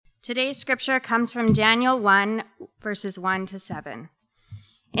Today's scripture comes from Daniel 1, verses 1 to 7.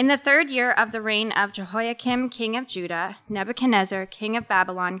 In the 3rd year of the reign of Jehoiakim, king of Judah, Nebuchadnezzar, king of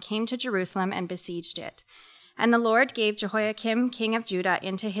Babylon, came to Jerusalem and besieged it. And the Lord gave Jehoiakim, king of Judah,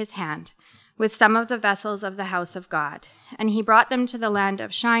 into his hand, with some of the vessels of the house of God. And he brought them to the land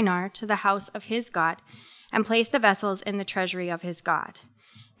of Shinar, to the house of his God, and placed the vessels in the treasury of his God.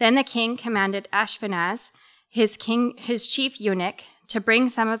 Then the king commanded Ashpenaz, his chief eunuch, to bring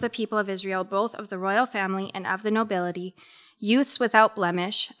some of the people of Israel, both of the royal family and of the nobility, youths without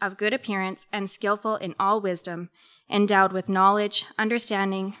blemish, of good appearance, and skillful in all wisdom, endowed with knowledge,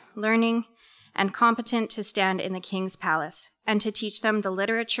 understanding, learning, and competent to stand in the king's palace, and to teach them the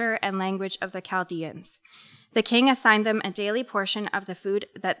literature and language of the Chaldeans. The king assigned them a daily portion of the food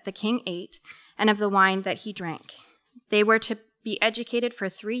that the king ate, and of the wine that he drank. They were to be educated for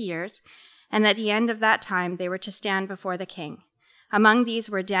 3 years, and at the end of that time they were to stand before the king. Among these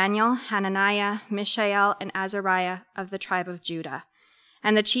were Daniel, Hananiah, Mishael, and Azariah of the tribe of Judah.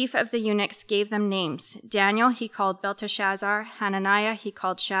 And the chief of the eunuchs gave them names. Daniel he called Belteshazzar, Hananiah he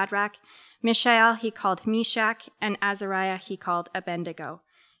called Shadrach, Mishael he called Meshach, and Azariah he called Abednego.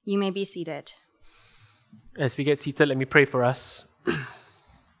 You may be seated. As we get seated, let me pray for us.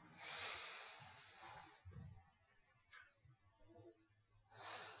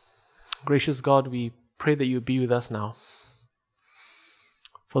 Gracious God, we pray that you be with us now.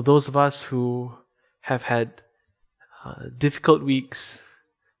 For those of us who have had difficult weeks,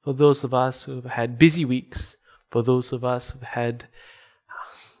 for those of us who have had busy weeks, for those of us who have had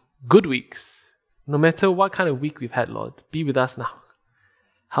good weeks, no matter what kind of week we've had, Lord, be with us now.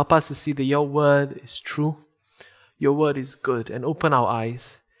 Help us to see that your word is true, your word is good, and open our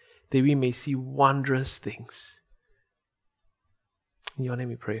eyes that we may see wondrous things. In your name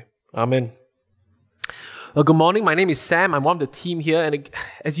we pray. Amen. Well, good morning. My name is Sam. I'm one of the team here. And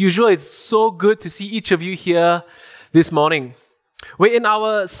as usual, it's so good to see each of you here this morning. We're in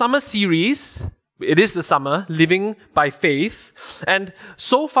our summer series. It is the summer, Living by Faith. And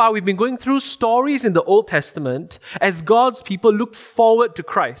so far, we've been going through stories in the Old Testament as God's people look forward to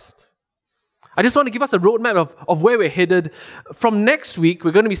Christ. I just want to give us a roadmap of where we're headed. From next week,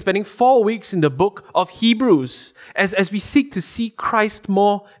 we're going to be spending 4 weeks in the book of Hebrews as we seek to see Christ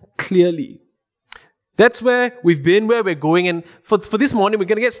more clearly. That's where we've been, where we're going. And for this morning, we're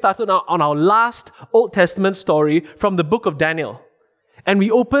going to get started on our last Old Testament story from the book of Daniel. And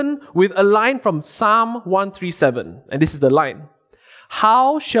we open with a line from Psalm 137. And this is the line.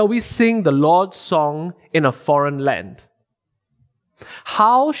 How shall we sing the Lord's song in a foreign land?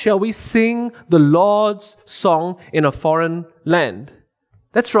 How shall we sing the Lord's song in a foreign land?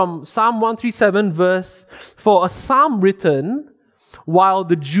 That's from Psalm 137, verse 4. A psalm written while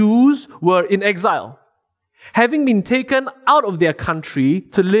the Jews were in exile, having been taken out of their country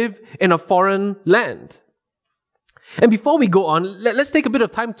to live in a foreign land. And before we go on, let's take a bit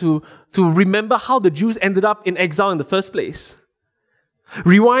of time to remember how the Jews ended up in exile in the first place.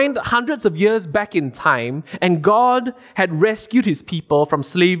 Rewind hundreds of years back in time, and God had rescued his people from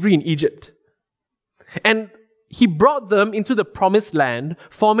slavery in Egypt. And he brought them into the promised land,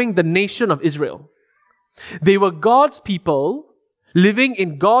 forming the nation of Israel. They were God's people, living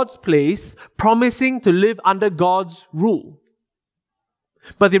in God's place, promising to live under God's rule.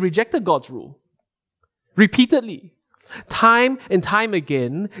 But they rejected God's rule. Repeatedly. Time and time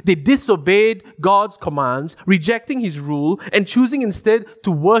again, they disobeyed God's commands, rejecting his rule and choosing instead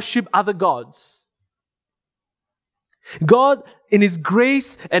to worship other gods. God, in his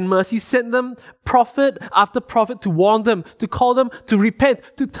grace and mercy, sent them prophet after prophet to warn them, to call them to repent,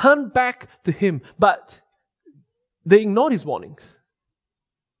 to turn back to him. But they ignored his warnings.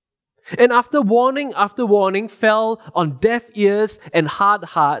 And after warning fell on deaf ears and hard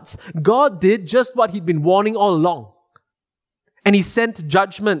hearts, God did just what he'd been warning all along. And he sent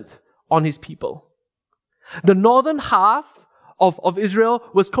judgment on his people. The northern half of Israel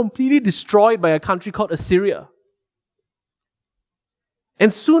was completely destroyed by a country called Assyria.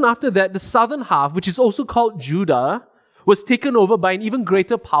 And soon after that, the southern half, which is also called Judah, was taken over by an even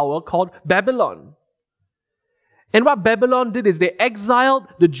greater power called Babylon. And what Babylon did is they exiled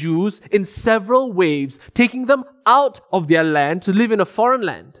the Jews in several waves, taking them out of their land to live in a foreign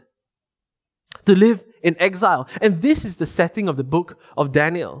land, to live in exile. And this is the setting of the book of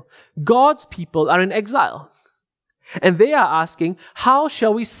Daniel. God's people are in exile. And they are asking, how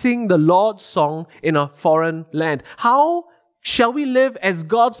shall we sing the Lord's song in a foreign land? How shall we live as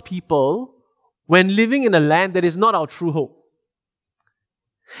God's people when living in a land that is not our true home?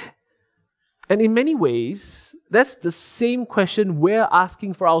 And in many ways, that's the same question we're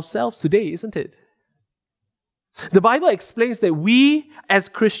asking for ourselves today, isn't it? The Bible explains that we, as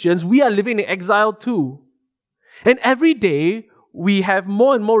Christians, we are living in exile too. And every day, we have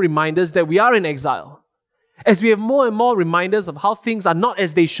more and more reminders that we are in exile, as we have more and more reminders of how things are not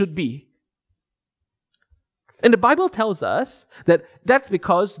as they should be. And the Bible tells us that that's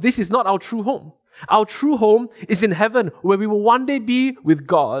because this is not our true home. Our true home is in heaven, where we will one day be with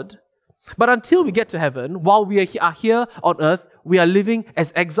God. But until we get to heaven, while we are here on earth, we are living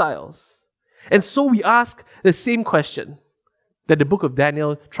as exiles. And so we ask the same question that the book of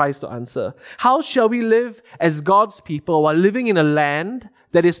Daniel tries to answer. How shall we live as God's people while living in a land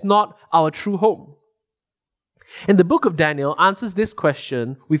that is not our true home? And the book of Daniel answers this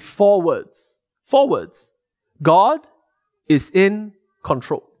question with 4 words. 4 words. God is in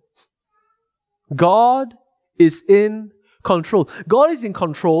control. God is in control. God is in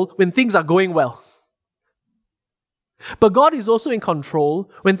control when things are going well. But God is also in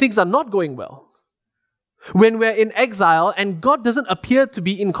control when things are not going well. When we're in exile and God doesn't appear to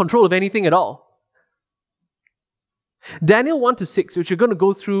be in control of anything at all. Daniel 1-6, which we're going to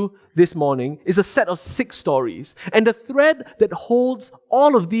go through this morning, is a set of 6 stories. And the thread that holds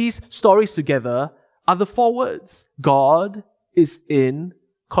all of these stories together are the 4 words. God is in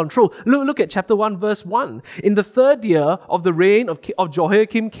control. Look at chapter 1, verse 1. In the 3rd year of the reign of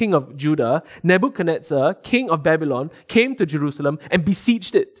Jehoiakim, king of Judah, Nebuchadnezzar, king of Babylon, came to Jerusalem and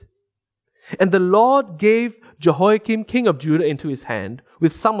besieged it. And the Lord gave Jehoiakim, king of Judah, into his hand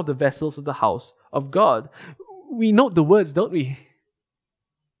with some of the vessels of the house of God. We note the words, don't we?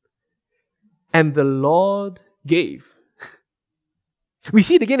 And the Lord gave. We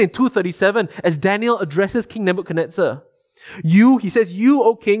see it again in 2:37 as Daniel addresses King Nebuchadnezzar. He says, you,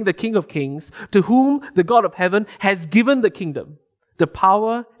 O king, the king of kings, to whom the God of heaven has given the kingdom, the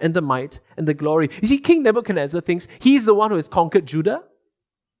power and the might and the glory. You see, King Nebuchadnezzar thinks he's the one who has conquered Judah,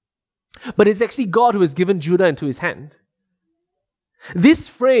 but it's actually God who has given Judah into his hand. This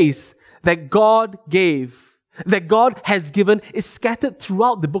phrase that God gave, that God has given, is scattered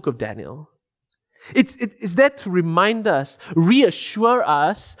throughout the book of Daniel. It's there to remind us, reassure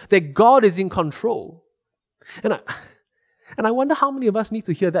us that God is in control. And I wonder how many of us need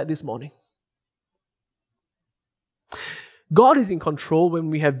to hear that this morning. God is in control when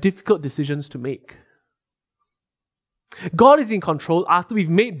we have difficult decisions to make. God is in control after we've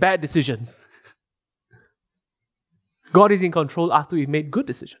made bad decisions. God is in control after we've made good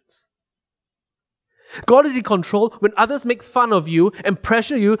decisions. God is in control when others make fun of you and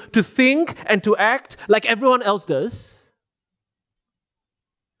pressure you to think and to act like everyone else does.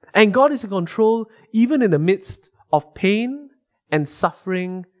 And God is in control even in the midst of pain and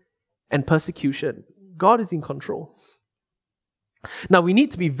suffering and persecution. God is in control. Now, we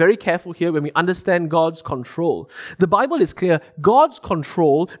need to be very careful here when we understand God's control. The Bible is clear. God's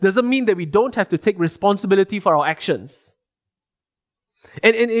control doesn't mean that we don't have to take responsibility for our actions.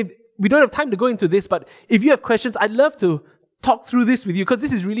 And if we don't have time to go into this, but if you have questions, I'd love to talk through this with you because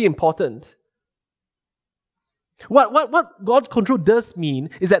this is really important. What God's control does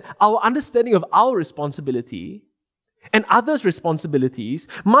mean is that our understanding of our responsibility and others' responsibilities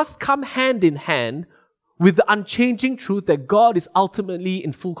must come hand in hand with the unchanging truth that God is ultimately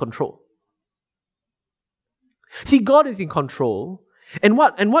in full control. See, God is in control, and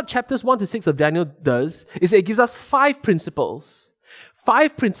what chapters 1-6 of Daniel does is it gives us 5 principles.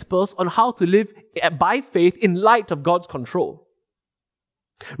 5 principles on how to live by faith in light of God's control.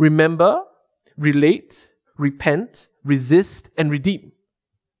 Remember, relate, repent, resist, and redeem.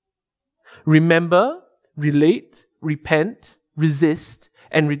 Remember, relate, repent, resist,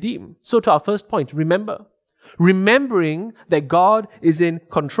 and redeem. So to our first point, remember. Remembering that God is in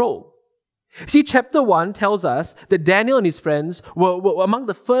control. See, chapter 1 tells us that Daniel and his friends were among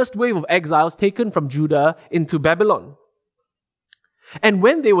the first wave of exiles taken from Judah into Babylon. And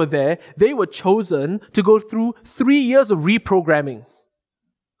when they were there, they were chosen to go through 3 years of reprogramming,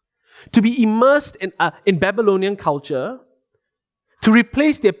 to be immersed in Babylonian culture, to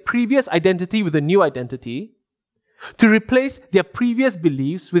replace their previous identity with a new identity, to replace their previous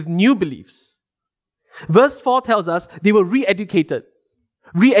beliefs with new beliefs. Verse 4 tells us they were re-educated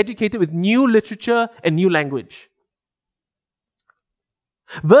with new literature and new language.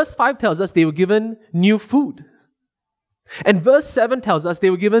 Verse 5 tells us they were given new food. And verse 7 tells us they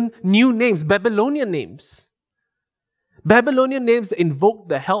were given new names, Babylonian names. Babylonian names that invoked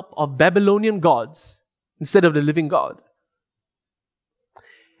the help of Babylonian gods instead of the living God.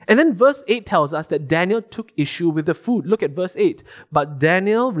 And then verse 8 tells us that Daniel took issue with the food. Look at verse 8. But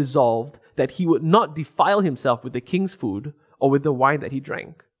Daniel resolved that he would not defile himself with the king's food or with the wine that he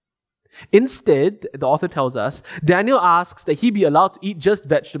drank. Instead, the author tells us, Daniel asks that he be allowed to eat just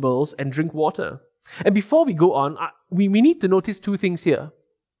vegetables and drink water. And before we go on, we need to notice two things here.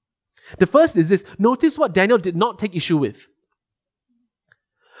 The first is this: notice what Daniel did not take issue with.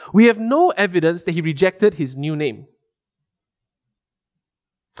 We have no evidence that he rejected his new name.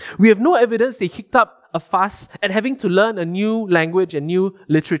 We have no evidence that he kicked up a fuss at having to learn a new language and new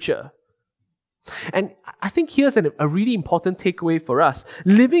literature. And I think here's a really important takeaway for us.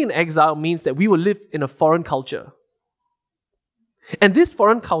 Living in exile means that we will live in a foreign culture. And this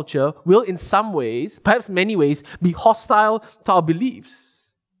foreign culture will in some ways, perhaps many ways, be hostile to our beliefs.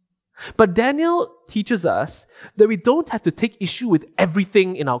 But Daniel teaches us that we don't have to take issue with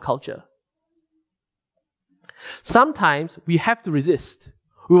everything in our culture. Sometimes we have to resist.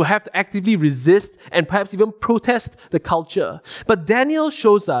 We will have to actively resist and perhaps even protest the culture. But Daniel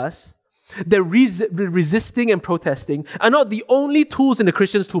shows us that resisting and protesting are not the only tools in the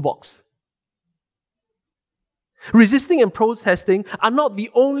Christian's toolbox. Resisting and protesting are not the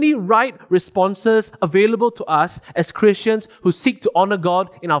only right responses available to us as Christians who seek to honor God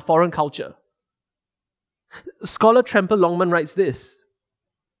in our foreign culture. Scholar Tremper Longman writes this: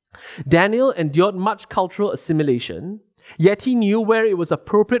 Daniel endured much cultural assimilation, yet he knew where it was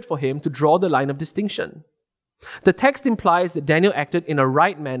appropriate for him to draw the line of distinction. The text implies that Daniel acted in a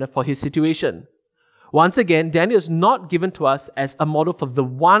right manner for his situation. Once again, Daniel is not given to us as a model for the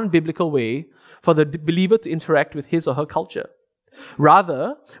one biblical way for the believer to interact with his or her culture.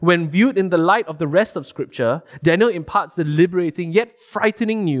 Rather, when viewed in the light of the rest of Scripture, Daniel imparts the liberating yet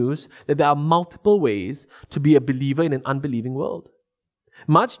frightening news that there are multiple ways to be a believer in an unbelieving world.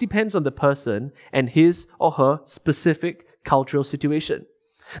 Much depends on the person and his or her specific cultural situation.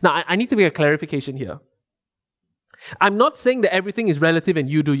 Now, I need to make a clarification here. I'm not saying that everything is relative and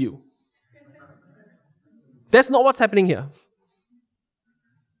you do you. That's not what's happening here.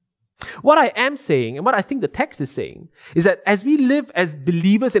 What I am saying, and what I think the text is saying, is that as we live as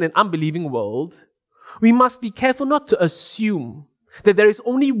believers in an unbelieving world, we must be careful not to assume that there is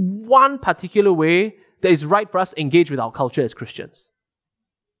only one particular way that is right for us to engage with our culture as Christians.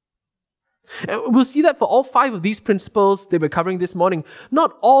 And we'll see that for all 5 of these principles that we're covering this morning,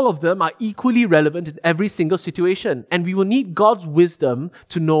 not all of them are equally relevant in every single situation, and we will need God's wisdom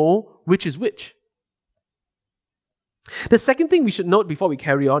to know which is which. The second thing we should note before we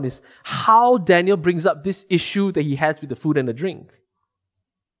carry on is how Daniel brings up this issue that he has with the food and the drink.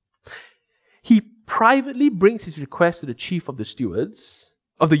 He privately brings his request to the chief of the stewards,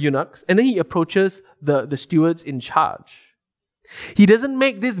 of the eunuchs, and then he approaches the stewards in charge. He doesn't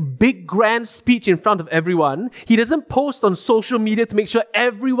make this big grand speech in front of everyone. He doesn't post on social media to make sure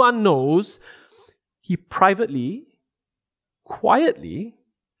everyone knows. He privately, quietly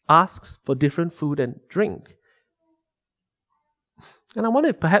asks for different food and drink. And I wonder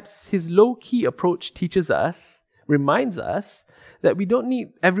if perhaps his low-key approach teaches us, reminds us, that we don't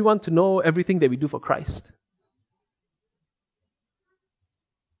need everyone to know everything that we do for Christ.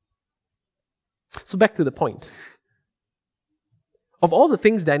 So back to the point. Of all the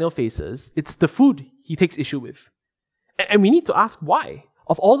things Daniel faces, it's the food he takes issue with. And we need to ask why.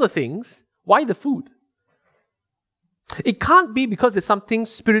 Of all the things, why the food? It can't be because there's something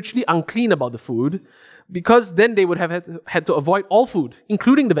spiritually unclean about the food, because then they would have had to avoid all food,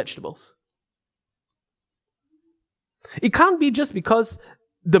 including the vegetables. It can't be just because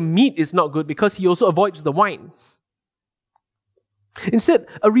the meat is not good, because he also avoids the wine. Instead,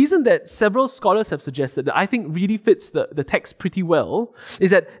 a reason that several scholars have suggested that I think really fits the text pretty well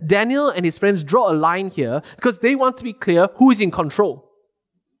is that Daniel and his friends draw a line here because they want to be clear who is in control.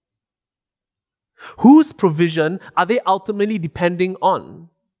 Whose provision are they ultimately depending on?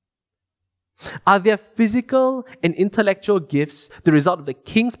 Are their physical and intellectual gifts the result of the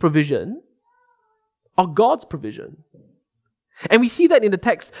king's provision or God's provision? And we see that in the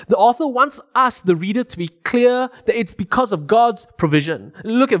text. The author wants us, the reader, to be clear that it's because of God's provision.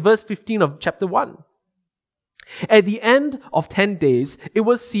 Look at verse 15 of chapter 1. At the end of 10 days, it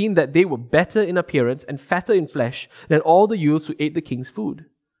was seen that they were better in appearance and fatter in flesh than all the youths who ate the king's food.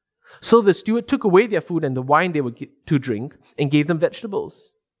 So the steward took away their food and the wine they were to drink and gave them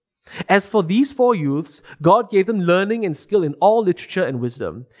vegetables. As for these 4 youths, God gave them learning and skill in all literature and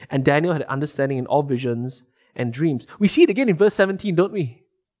wisdom, and Daniel had understanding in all visions and dreams. We see it again in verse 17, don't we?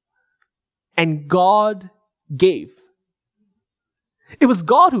 And God gave. It was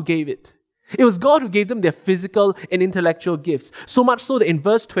God who gave it. It was God who gave them their physical and intellectual gifts. So much so that in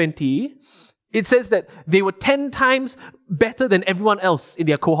verse 20, it says that they were 10 times better than everyone else in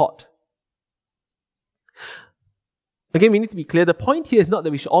their cohort. Again, we need to be clear. The point here is not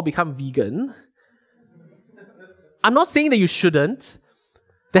that we should all become vegan. I'm not saying that you shouldn't.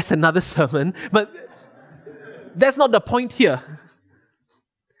 That's another sermon. But that's not the point here.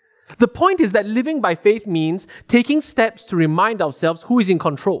 The point is that living by faith means taking steps to remind ourselves who is in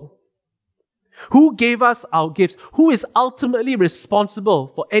control, who gave us our gifts, who is ultimately responsible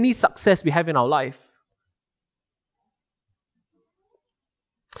for any success we have in our life.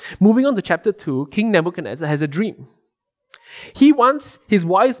 Moving on to chapter 2, King Nebuchadnezzar has a dream. He wants his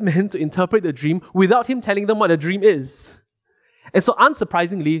wise men to interpret the dream without him telling them what the dream is. And so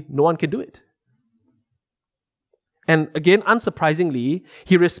unsurprisingly, no one can do it. And again, unsurprisingly,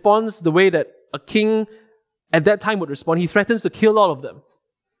 he responds the way that a king at that time would respond. He threatens to kill all of them,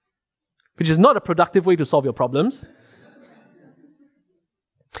 which is not a productive way to solve your problems.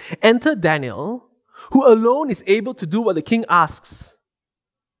 Enter Daniel, who alone is able to do what the king asks.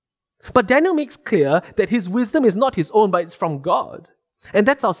 But Daniel makes clear that his wisdom is not his own, but it's from God. And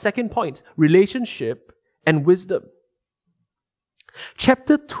that's our second point, relationship and wisdom.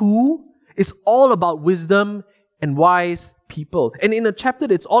 Chapter 2 is all about wisdom and wise people. And in a chapter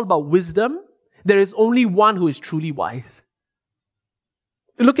that's all about wisdom, there is only one who is truly wise.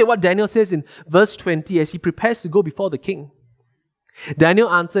 Look at what Daniel says in verse 20 as he prepares to go before the king.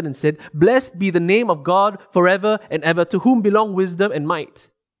 Daniel answered and said, "Blessed be the name of God forever and ever, to whom belong wisdom and might.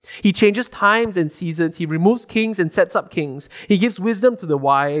 He changes times and seasons. He removes kings and sets up kings. He gives wisdom to the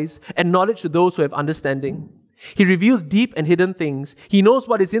wise and knowledge to those who have understanding. He reveals deep and hidden things. He knows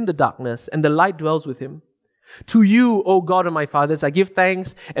what is in the darkness, and the light dwells with him. To you, O God of my fathers, I give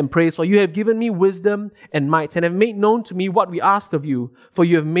thanks and praise, for you have given me wisdom and might, and have made known to me what we asked of you, for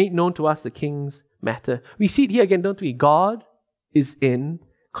you have made known to us the king's matter." We see it here again, don't we? God is in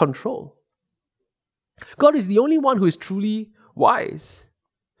control. God is the only one who is truly wise.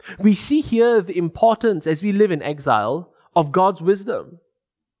 We see here the importance, as we live in exile, of God's wisdom.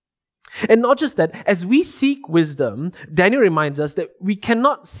 And not just that, as we seek wisdom, Daniel reminds us that we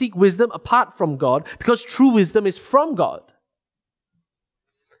cannot seek wisdom apart from God, because true wisdom is from God.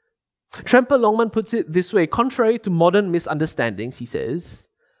 Tremper Longman puts it this way: contrary to modern misunderstandings, he says,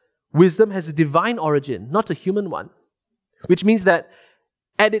 wisdom has a divine origin, not a human one. Which means that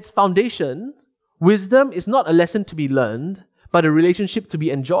at its foundation, wisdom is not a lesson to be learned, but a relationship to be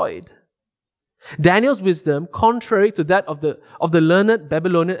enjoyed. Daniel's wisdom, contrary to that of the learned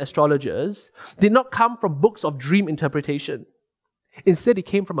Babylonian astrologers, did not come from books of dream interpretation. Instead, it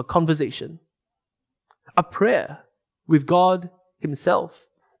came from a conversation, a prayer with God himself.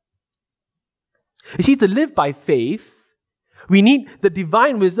 You see, to live by faith, we need the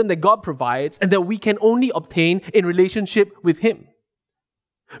divine wisdom that God provides and that we can only obtain in relationship with him,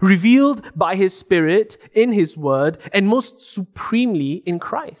 revealed by his Spirit in his word, and most supremely in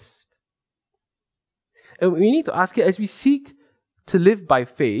Christ. And we need to ask it, as we seek to live by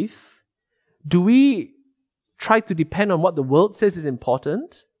faith, do we try to depend on what the world says is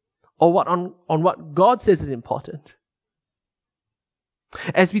important, or on what God says is important?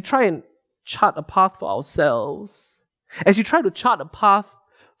 As we try and chart a path for ourselves, as we try to chart a path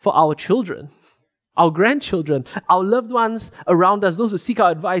for our children, our grandchildren, our loved ones around us, those who seek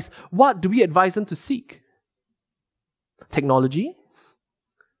our advice, what do we advise them to seek? Technology?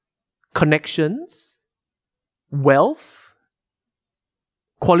 Connections? Wealth?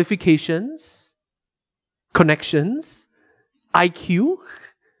 Qualifications? Connections? IQ?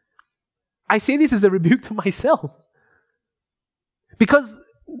 I say this as a rebuke to myself. Because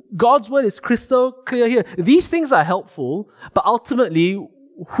God's word is crystal clear here. These things are helpful, but ultimately,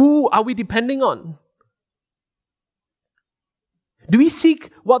 who are we depending on? Do we seek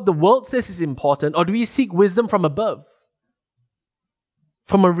what the world says is important, or do we seek wisdom from above?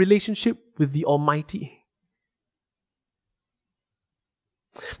 From a relationship with the Almighty?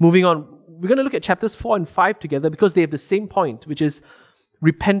 Moving on, we're going to look at chapters 4 and 5 together because they have the same point, which is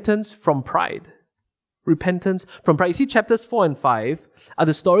repentance from pride. Repentance from pride. You see, chapters 4 and 5 are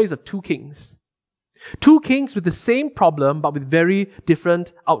the stories of two kings. Two kings with the same problem, but with very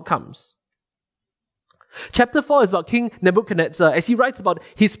different outcomes. Chapter 4 is about King Nebuchadnezzar as he writes about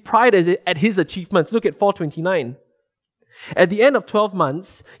his pride at his achievements. Look at 4:29. At the end of 12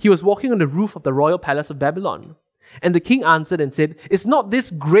 months, he was walking on the roof of the royal palace of Babylon. And the king answered and said, "Is not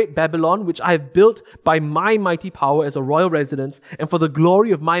this great Babylon, which I have built by my mighty power as a royal residence and for the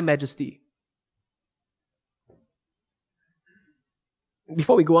glory of my majesty?"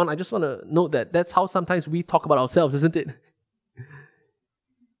 Before we go on, I just want to note that that's how sometimes we talk about ourselves, isn't it?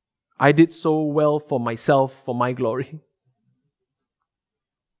 I did so well for myself, for my glory.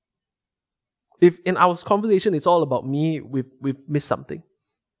 If in our conversation it's all about me, we've missed something.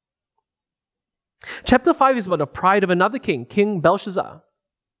 Chapter 5 is about the pride of another king, King Belshazzar.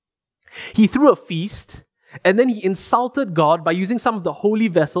 He threw a feast and then he insulted God by using some of the holy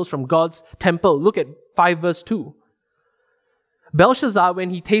vessels from God's temple. Look at 5 verse 2. Belshazzar, when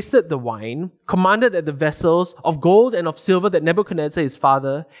he tasted the wine, commanded that the vessels of gold and of silver that Nebuchadnezzar his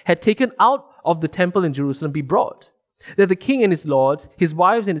father had taken out of the temple in Jerusalem be brought, that the king and his lords, his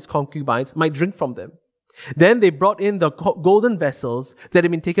wives and his concubines might drink from them. Then they brought in the golden vessels that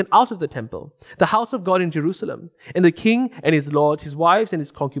had been taken out of the temple, the house of God in Jerusalem, and the king and his lords, his wives and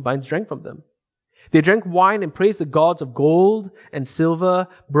his concubines drank from them. They drank wine and praised the gods of gold and silver,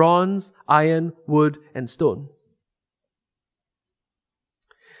 bronze, iron, wood, and stone.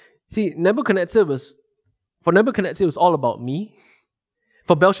 See, for Nebuchadnezzar, it was all about me.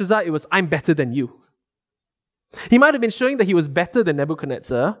 For Belshazzar, it was, I'm better than you. He might have been showing that he was better than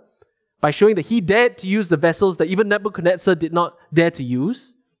Nebuchadnezzar by showing that he dared to use the vessels that even Nebuchadnezzar did not dare to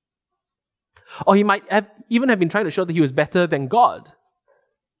use. Or he might even have been trying to show that he was better than God.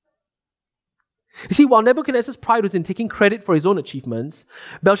 You see, while Nebuchadnezzar's pride was in taking credit for his own achievements,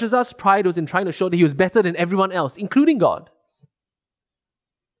 Belshazzar's pride was in trying to show that he was better than everyone else, including God.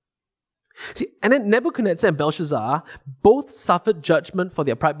 See, and then Nebuchadnezzar and Belshazzar both suffered judgment for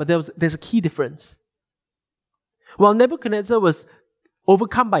their pride, but there's a key difference. While Nebuchadnezzar was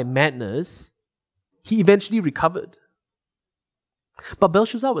overcome by madness, he eventually recovered. But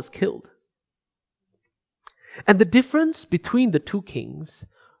Belshazzar was killed. And the difference between the two kings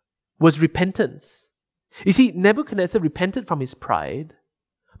was repentance. You see, Nebuchadnezzar repented from his pride,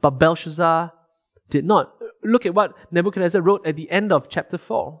 but Belshazzar did not. Look at what Nebuchadnezzar wrote at the end of chapter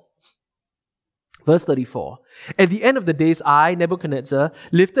 4. Verse 34. At the end of the days, I, Nebuchadnezzar,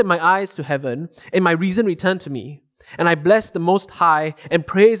 lifted my eyes to heaven, and my reason returned to me. And I blessed the Most High, and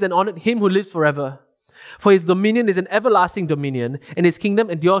praised and honored him who lives forever. For his dominion is an everlasting dominion, and his kingdom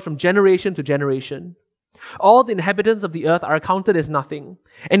endures from generation to generation. All the inhabitants of the earth are accounted as nothing,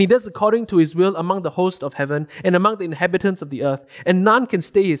 and he does according to his will among the host of heaven and among the inhabitants of the earth, and none can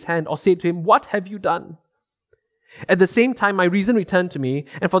stay his hand or say to him, what have you done? At the same time, my reason returned to me,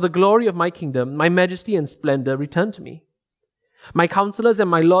 and for the glory of my kingdom, my majesty and splendor returned to me. My counselors and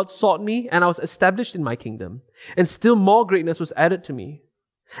my lords sought me, and I was established in my kingdom, and still more greatness was added to me.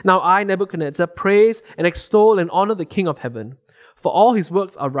 Now I, Nebuchadnezzar, praise and extol and honor the King of heaven, for all his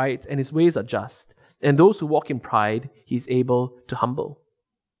works are right and his ways are just, and those who walk in pride he is able to humble.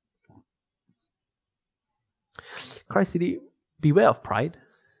 Christ City, beware of pride.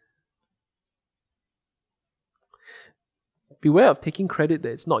 Beware of taking credit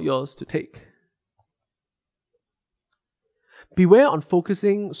that it's not yours to take. Beware on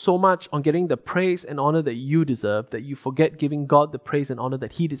focusing so much on getting the praise and honor that you deserve that you forget giving God the praise and honor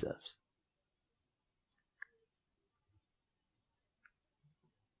that he deserves.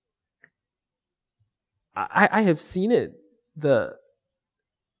 I have seen it,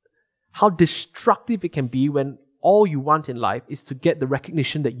 how destructive it can be when all you want in life is to get the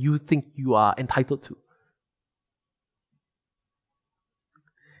recognition that you think you are entitled to.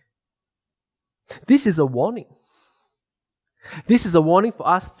 This is a warning. This is a warning for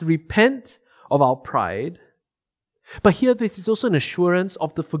us to repent of our pride. But here, this is also an assurance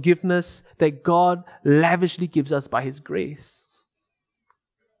of the forgiveness that God lavishly gives us by his grace.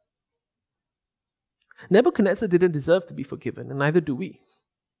 Nebuchadnezzar didn't deserve to be forgiven, and neither do we.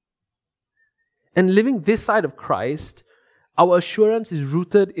 And living this side of Christ, our assurance is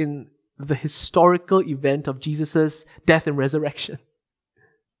rooted in the historical event of Jesus' death and resurrection.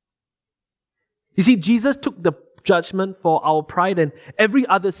 You see, Jesus took the judgment for our pride and every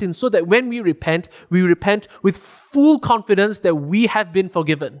other sin so that when we repent with full confidence that we have been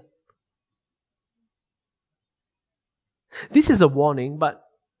forgiven. This is a warning, but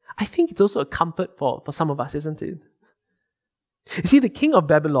I think it's also a comfort for some of us, isn't it? You see, the king of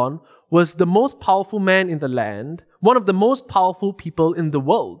Babylon was the most powerful man in the land, one of the most powerful people in the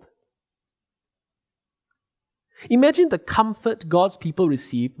world. Imagine the comfort God's people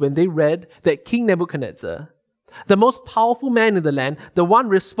received when they read that King Nebuchadnezzar, the most powerful man in the land, the one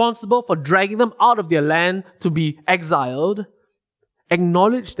responsible for dragging them out of their land to be exiled,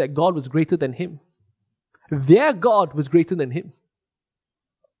 acknowledged that God was greater than him. Their God was greater than him.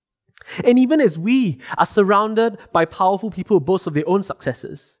 And even as we are surrounded by powerful people who boast of their own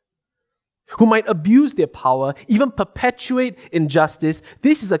successes, who might abuse their power, even perpetuate injustice,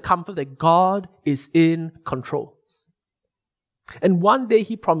 this is a comfort that God is in control. And one day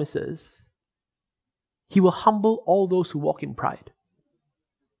he promises he will humble all those who walk in pride.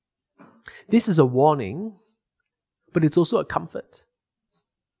 This is a warning, but it's also a comfort.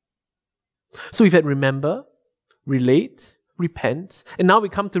 So we've had remember, relate, repent, and now we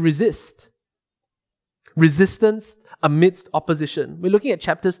come to resist. Resistance amidst opposition. We're looking at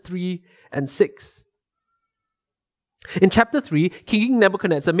chapters 3 and 6. In chapter 3, King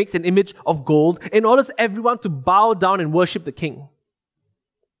Nebuchadnezzar makes an image of gold and orders everyone to bow down and worship the king,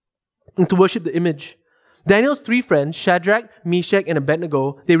 and to worship the image. Daniel's 3 friends, Shadrach, Meshach, and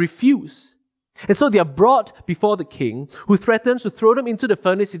Abednego, they refuse. And so they are brought before the king, who threatens to throw them into the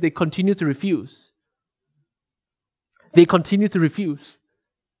furnace if they continue to refuse. They continue to refuse.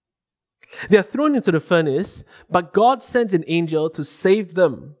 They are thrown into the furnace, but God sends an angel to save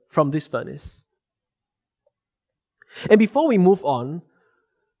them from this furnace. And before we move on,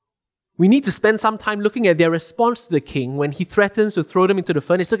 we need to spend some time looking at their response to the king when he threatens to throw them into the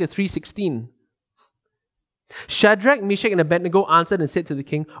furnace. Look at 3:16. Shadrach, Meshach, and Abednego answered and said to the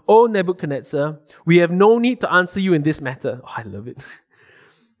king, "O Nebuchadnezzar, we have no need to answer you in this matter." Oh, I love it.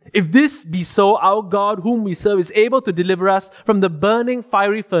 "If this be so, our God, whom we serve, is able to deliver us from the burning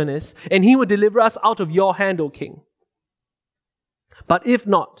fiery furnace, and he will deliver us out of your hand, O king. But if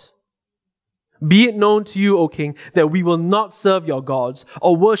not, be it known to you, O king, that we will not serve your gods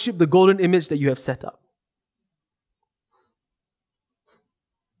or worship the golden image that you have set up."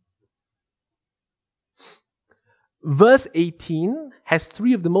 Verse 18 has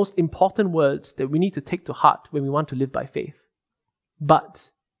 3 of the most important words that we need to take to heart when we want to live by faith. But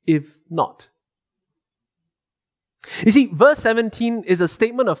if not. You see, verse 17 is a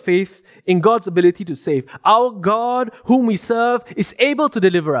statement of faith in God's ability to save. Our God, whom we serve, is able to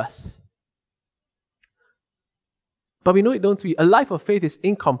deliver us. But we know it, don't we? A life of faith is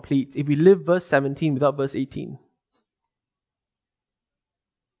incomplete if we live verse 17 without verse 18.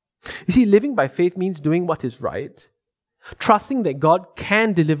 You see, living by faith means doing what is right, trusting that God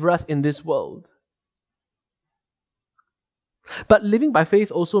can deliver us in this world. But living by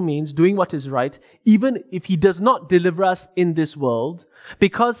faith also means doing what is right, even if He does not deliver us in this world,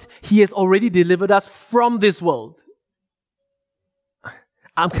 because He has already delivered us from this world.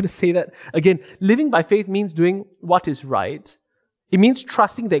 I'm going to say that again. Living by faith means doing what is right. It means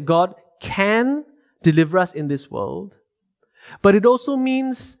trusting that God can deliver us in this world. But it also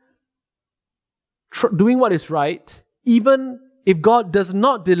means doing what is right, even if God does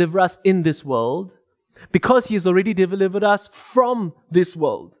not deliver us in this world, because He has already delivered us from this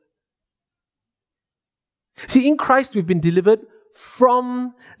world. See, in Christ we've been delivered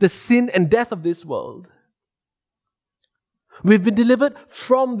from the sin and death of this world. We've been delivered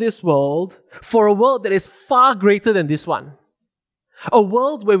from this world for a world that is far greater than this one. A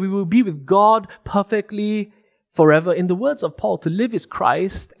world where we will be with God perfectly forever. In the words of Paul, to live is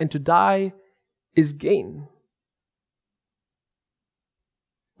Christ and to die is gain.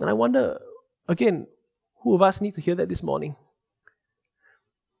 And I wonder, again, who of us need to hear that this morning?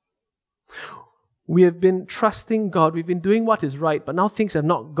 We have been trusting God, we've been doing what is right, but now things have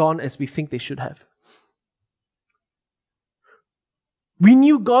not gone as we think they should have. We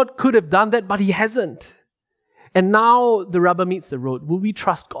knew God could have done that, but He hasn't. And now the rubber meets the road. Will we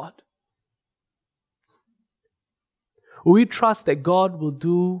trust God? Will we trust that God will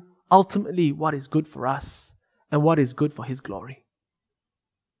do ultimately what is good for us and what is good for His glory?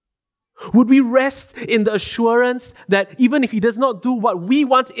 Would we rest in the assurance that even if He does not do what we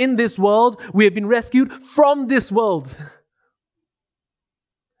want in this world, we have been rescued from this world?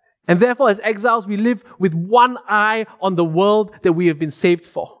 And therefore, as exiles, we live with one eye on the world that we have been saved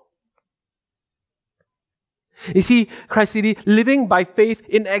for. You see, Christ City, living by faith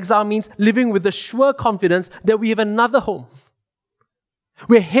in exile means living with the sure confidence that we have another home.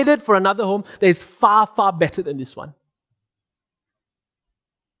 We're headed for another home that is far, far better than this one.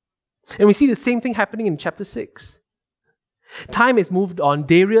 And we see the same thing happening in chapter 6. Time has moved on.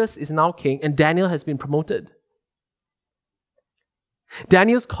 Darius is now king, and Daniel has been promoted.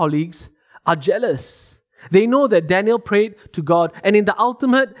 Daniel's colleagues are jealous. They know that Daniel prayed to God, and in the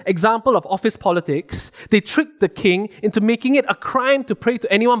ultimate example of office politics, they tricked the king into making it a crime to pray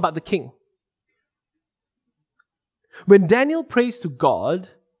to anyone but the king. When Daniel prays to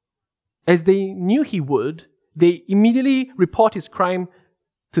God, as they knew he would, they immediately report his crime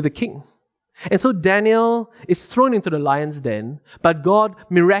to the king. And so Daniel is thrown into the lion's den, but God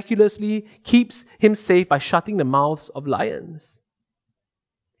miraculously keeps him safe by shutting the mouths of lions.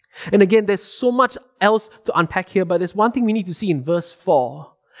 And again, there's so much else to unpack here, but there's one thing we need to see in verse 4,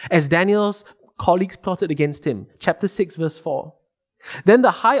 as Daniel's colleagues plotted against him. Chapter 6, verse 4. Then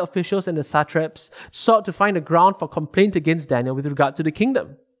the high officials and the satraps sought to find a ground for complaint against Daniel with regard to the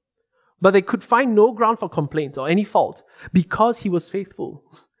kingdom. But they could find no ground for complaint or any fault, because he was faithful,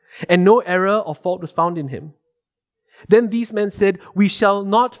 and no error or fault was found in him. Then these men said, "We shall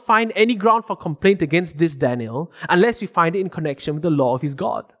not find any ground for complaint against this Daniel, unless we find it in connection with the law of his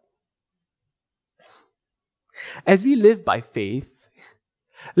God." As we live by faith,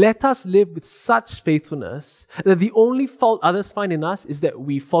 let us live with such faithfulness that the only fault others find in us is that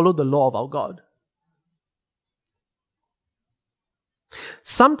we follow the law of our God.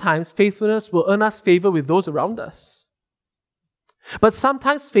 Sometimes faithfulness will earn us favor with those around us. But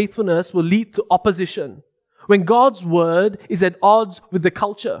sometimes faithfulness will lead to opposition when God's word is at odds with the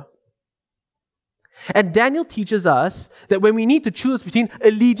culture. And Daniel teaches us that when we need to choose between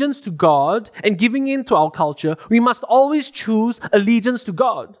allegiance to God and giving in to our culture, we must always choose allegiance to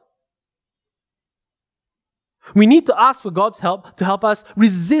God. We need to ask for God's help to help us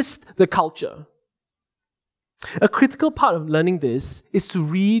resist the culture. A critical part of learning this is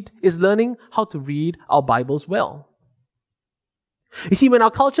learning how to read our Bibles well. You see, when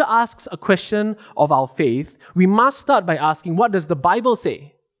our culture asks a question of our faith, we must start by asking, what does the Bible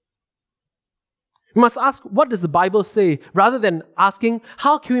say? We must ask, what does the Bible say, rather than asking,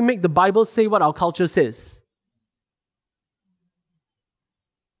 how can we make the Bible say what our culture says?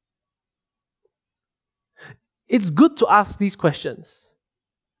 It's good to ask these questions.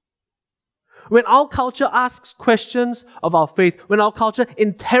 When our culture asks questions of our faith, when our culture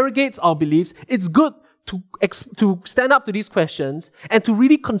interrogates our beliefs, it's good to stand up to these questions and to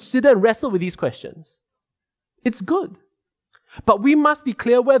really consider and wrestle with these questions. It's good. But we must be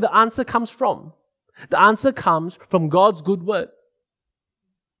clear where the answer comes from. The answer comes from God's good word.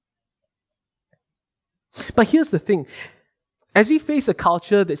 But here's the thing. As we face a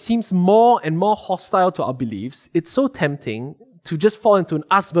culture that seems more and more hostile to our beliefs, it's so tempting to just fall into an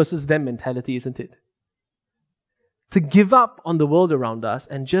us versus them mentality, isn't it? To give up on the world around us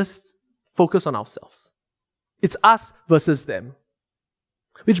and just focus on ourselves. It's us versus them.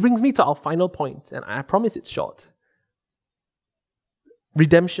 Which brings me to our final point, and I promise it's short.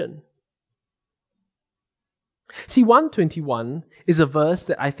 Redemption. See, 121 is a verse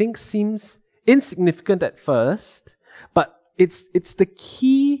that I think seems insignificant at first, but it's the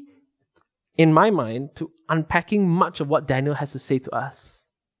key, in my mind, to unpacking much of what Daniel has to say to us.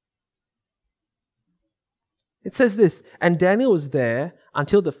 It says this, and Daniel was there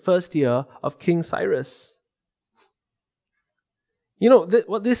until the first year of King Cyrus. You know,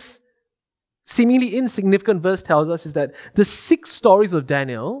 what this seemingly insignificant verse tells us is that the 6 stories of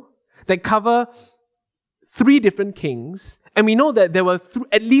Daniel that cover 3 different kings, and we know that there were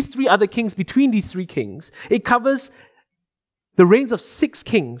at least 3 other kings between these 3 kings. It covers the reigns of 6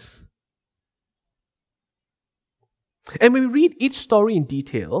 kings. And when we read each story in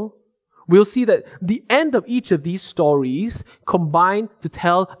detail, we'll see that the end of each of these stories combine to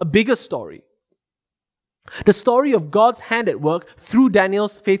tell a bigger story. The story of God's hand at work through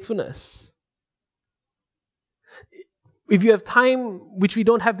Daniel's faithfulness. If you have time, which we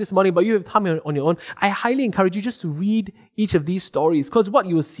don't have this morning, but you have time on your own, I highly encourage you just to read each of these stories, because what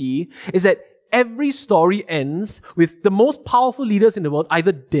you will see is that every story ends with the most powerful leaders in the world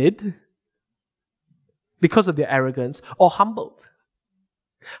either dead because of their arrogance or humbled.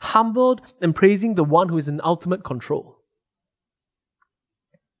 Humbled and praising the one who is in ultimate control.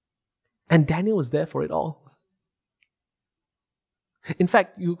 And Daniel was there for it all. In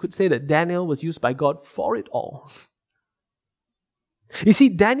fact, you could say that Daniel was used by God for it all. You see,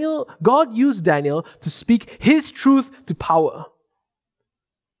 God used Daniel to speak his truth to power.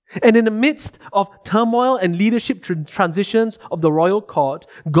 And in the midst of turmoil and leadership transitions of the royal court,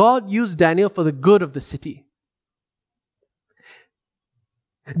 God used Daniel for the good of the city.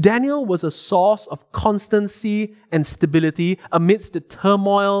 Daniel was a source of constancy and stability amidst the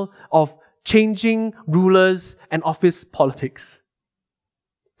turmoil of changing rulers and office politics.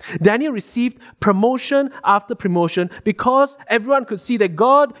 Daniel received promotion after promotion because everyone could see that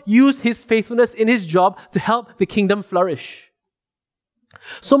God used his faithfulness in his job to help the kingdom flourish.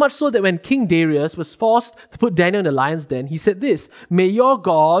 So much so that when King Darius was forced to put Daniel in the lion's den, he said this, "May your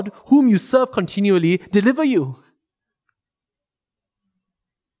God, whom you serve continually, deliver you."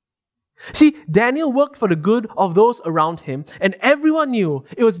 See, Daniel worked for the good of those around him, and everyone knew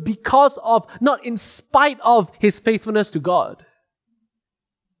it was because of, not in spite of, his faithfulness to God.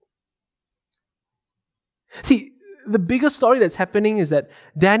 See, the bigger story that's happening is that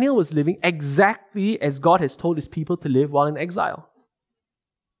Daniel was living exactly as God has told his people to live while in exile.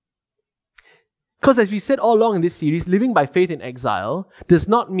 Because as we said all along in this series, living by faith in exile does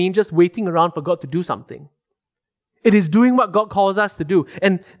not mean just waiting around for God to do something. It is doing what God calls us to do.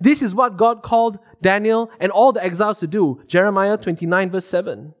 And this is what God called Daniel and all the exiles to do. Jeremiah 29 verse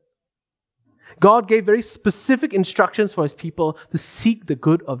 7. God gave very specific instructions for his people to seek the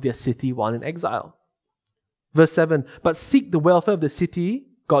good of their city while in exile. Verse 7, "But seek the welfare of the city,"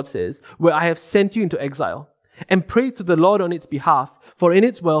 God says, "where I have sent you into exile, and pray to the Lord on its behalf, for in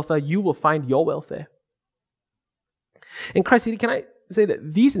its welfare you will find your welfare." In Christ City, can I say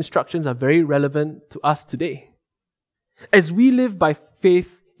that these instructions are very relevant to us today. As we live by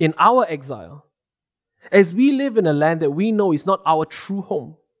faith in our exile, as we live in a land that we know is not our true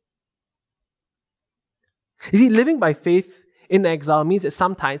home. You see, living by faith in exile means that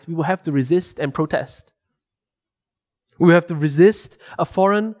sometimes we will have to resist and protest. We will have to resist a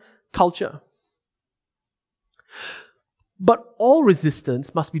foreign culture. But all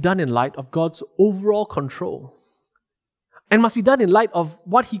resistance must be done in light of God's overall control. And must be done in light of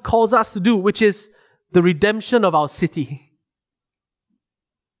what He calls us to do, which is the redemption of our city.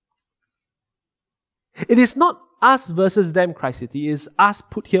 It is not us versus them, Christ City. It is us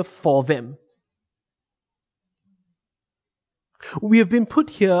put here for them. We have been put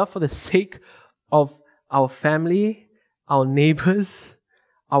here for the sake of our family, our neighbors,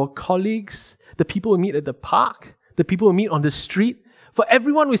 our colleagues, the people we meet at the park, the people we meet on the street, for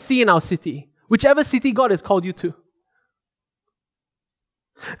everyone we see in our city, whichever city God has called you to.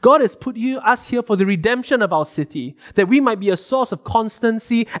 God has put us here for the redemption of our city, that we might be a source of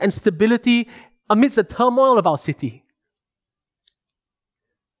constancy and stability amidst the turmoil of our city.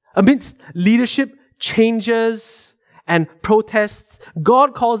 Amidst leadership changes and protests,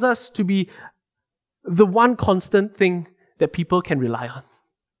 God calls us to be the one constant thing that people can rely on.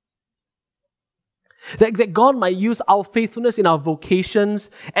 That God might use our faithfulness in our vocations,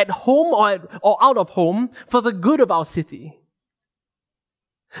 at home or out of home, for the good of our city.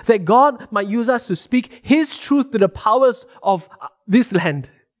 That God might use us to speak His truth to the powers of this land.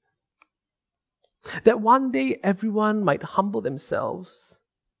 That one day everyone might humble themselves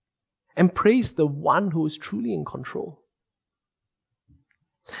and praise the one who is truly in control.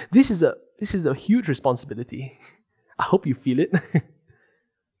 This is a huge responsibility. I hope you feel it.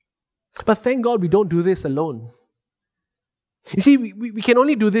 But thank God we don't do this alone. You see, we can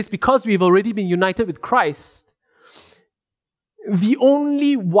only do this because we've already been united with Christ. The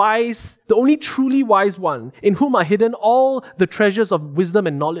only truly wise one, in whom are hidden all the treasures of wisdom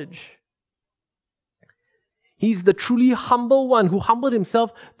and knowledge. He's the truly humble one who humbled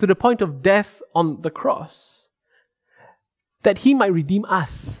himself to the point of death on the cross, that He might redeem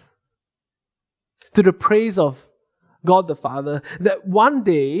us to the praise of God the Father, that one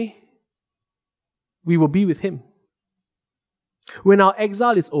day we will be with Him. When our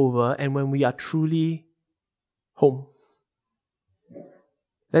exile is over and when we are truly home.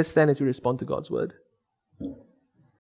 Let's stand as we respond to God's word.